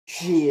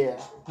Yeah,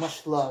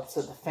 much love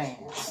to the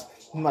fans.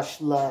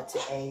 Much love to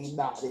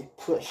everybody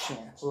pushing.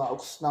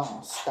 LOCS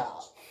don't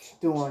stop.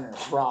 Doing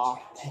it raw.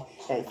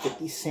 Hey,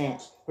 50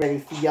 Cent, ready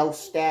for your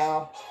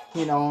style?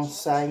 You know what I'm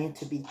saying?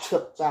 To be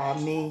took by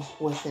me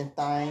within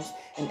things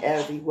in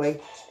every way.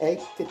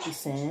 Hey, 50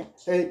 Cent,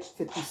 hey,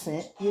 50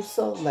 Cent, you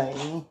so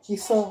lame. You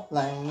so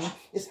lame.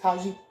 It's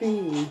how you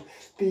be.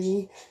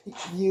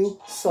 You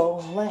so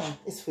lame.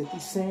 It's 50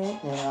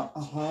 Cent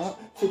now.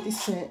 50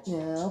 Cent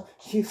now.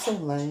 You so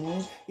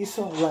lame. You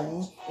so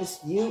lame. It's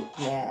you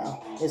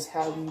now. It's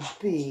how you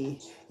be.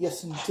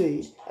 Yes,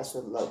 indeed. That's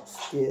what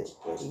LOCS do.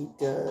 What he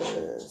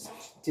does.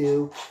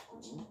 Do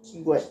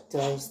what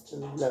does the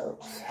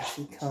LOCS? Has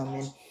he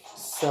coming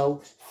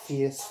so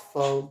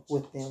fierceful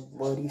within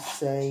what he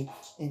say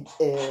in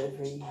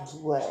every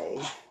way,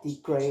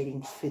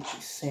 degrading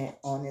 50 Cent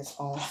on his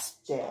own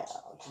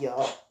style,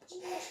 yup,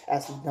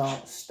 as he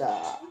don't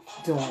stop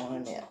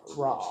doing it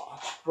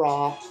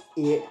raw,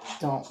 it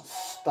don't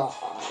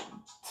stop,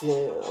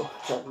 till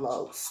the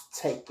LOCS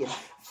taking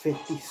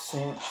 50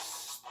 Cent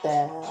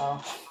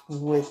style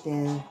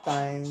within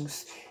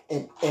things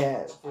in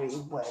every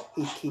way.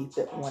 He keep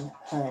it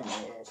 100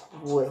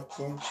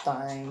 within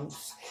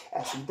things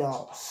as he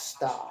don't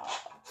stop,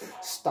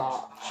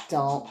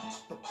 don't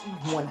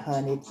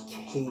 100,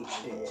 keep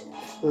it.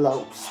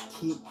 LOCS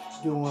keep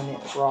doing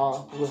it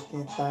raw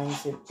within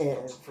things in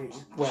every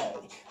way.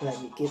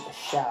 Let me give a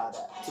shout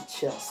out to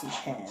Chelsea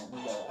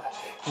Handler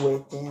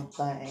within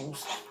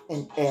things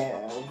in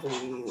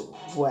every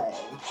way.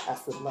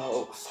 As the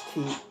LOCS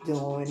keep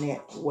doing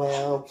it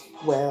well,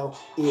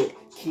 it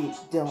keep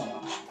doing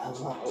the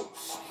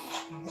LOCS.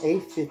 A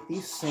 50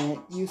 Cent,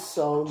 you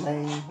so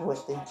lame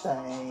within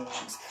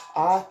things.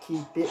 I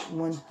keep it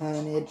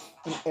 100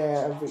 in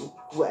every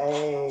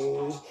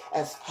way.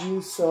 As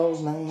you so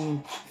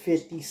lame,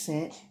 50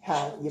 Cent,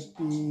 how you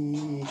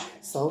be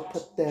so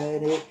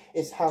pathetic.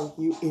 It's how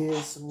you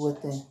is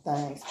within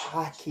things.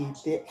 I keep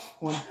it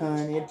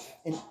 100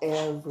 in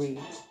every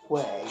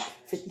way.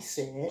 50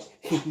 Cent,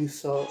 you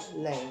so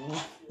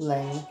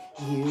lame,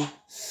 you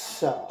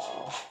so.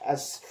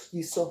 As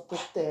you so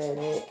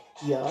pathetic,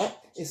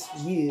 yup, it's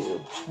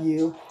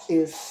you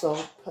is so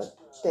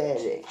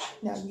pathetic.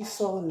 Now you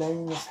so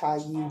lame is how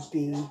you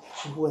be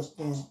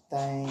within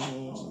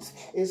things.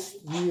 It's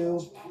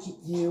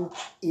you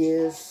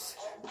is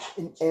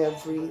in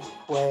every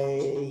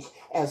way.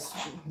 As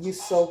you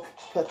so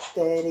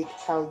pathetic,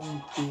 how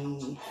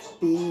you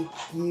be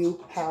you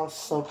how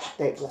so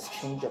pathetic. Let's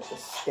change up the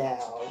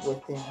style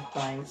within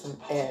things in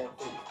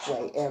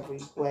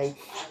every way,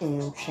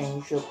 and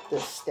change up the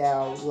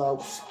style.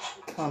 LOCS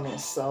coming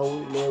so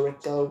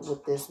lyrical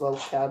with this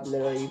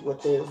vocabulary,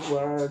 with his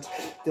words,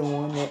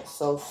 doing it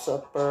so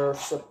super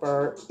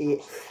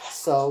it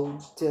so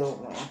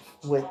doing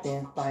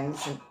within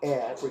things in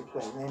every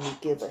way. Let me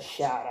give a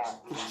shout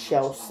out to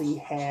Chelsea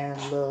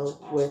Handler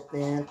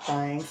within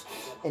things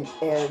in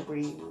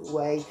every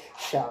way.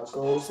 Shout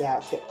goes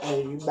out to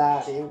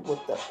everybody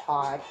with the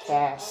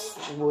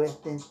podcast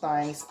within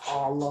things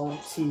all on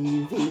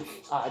TV.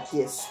 I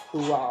diss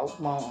who I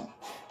want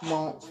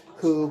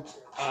who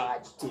I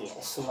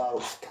diss.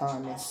 LOCS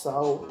coming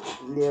so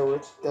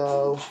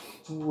lyrical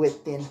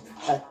within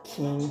a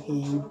king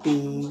he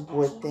be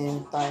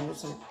within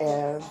things in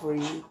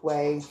every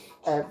way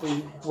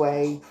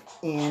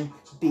and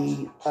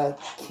be a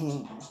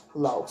king.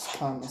 LOCS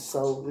coming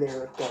so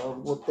lyrical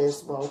with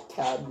this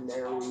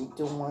vocabulary,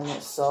 doing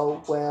it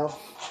so well.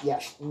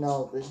 Yes, you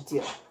know the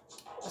deal.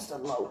 It's the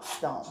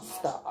LOCS don't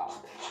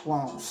stop,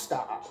 won't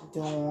stop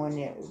doing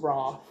it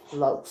raw.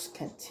 LOCS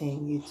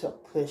continue to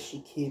push,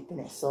 you keeping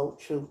it so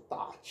true.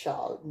 Thought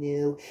y'all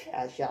knew,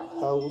 as y'all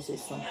hoes,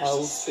 it's some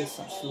hoes, it's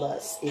some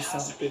sluts, it's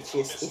some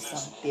bitches, it's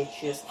some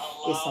bitches,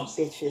 it's some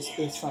bitches,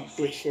 it's some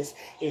bitches,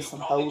 it's some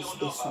hoes,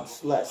 it's some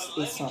sluts,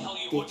 it's some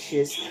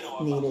bitches.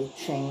 Need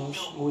to change,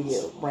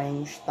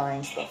 rearrange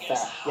things. The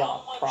fact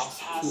y'all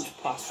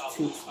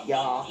prostitutes,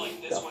 y'all.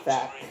 The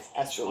fact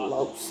as the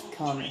LOCS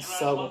coming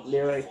so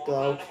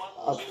lyrical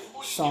of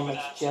so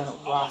much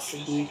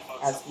generosity,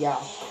 as y'all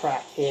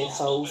crackhead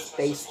hoes,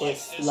 facehead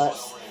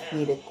sluts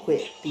need to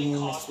quit being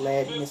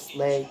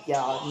misled,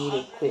 y'all need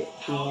to quit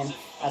being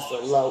as the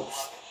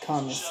LOCS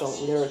coming so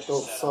lyrical,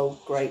 so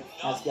great,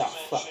 as y'all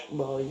fuck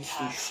boys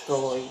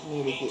destroyed,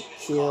 need to get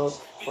killed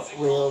for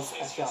reals,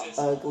 as y'all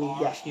ugly,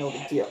 y'all know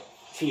the deal.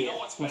 Yeah,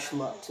 much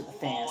love to the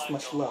fans,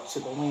 much love to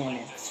the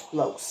women.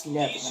 LOCS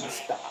never gonna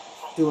stop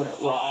doing it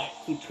raw.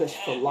 He pushed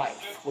for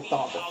life with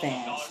all the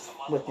fans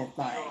within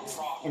things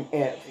in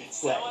every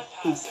way.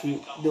 He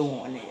keep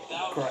doing it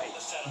great.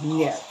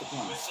 Never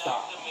gonna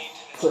stop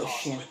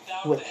pushing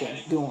within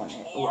doing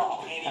it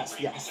raw. As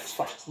y'all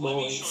fuck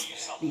boys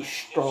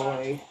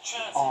destroyed,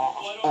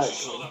 all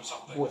ugly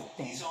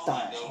within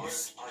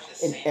things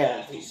in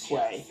every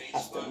way.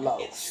 As the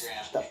LOCS,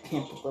 the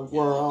pimp of the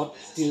world,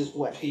 do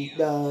what he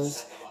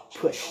does.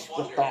 push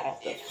with all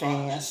the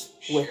fans,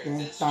 with them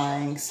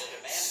things,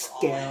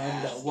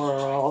 scaring the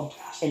world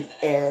in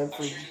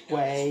every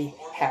way.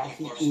 How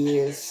he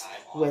is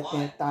with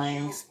them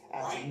things,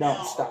 as he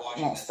don't stop,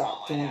 won't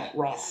stop doing it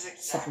raw.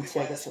 Something to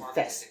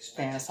us,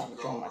 fans, I'm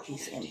doing my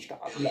piece, image, God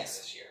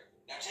bless.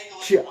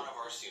 Yeah.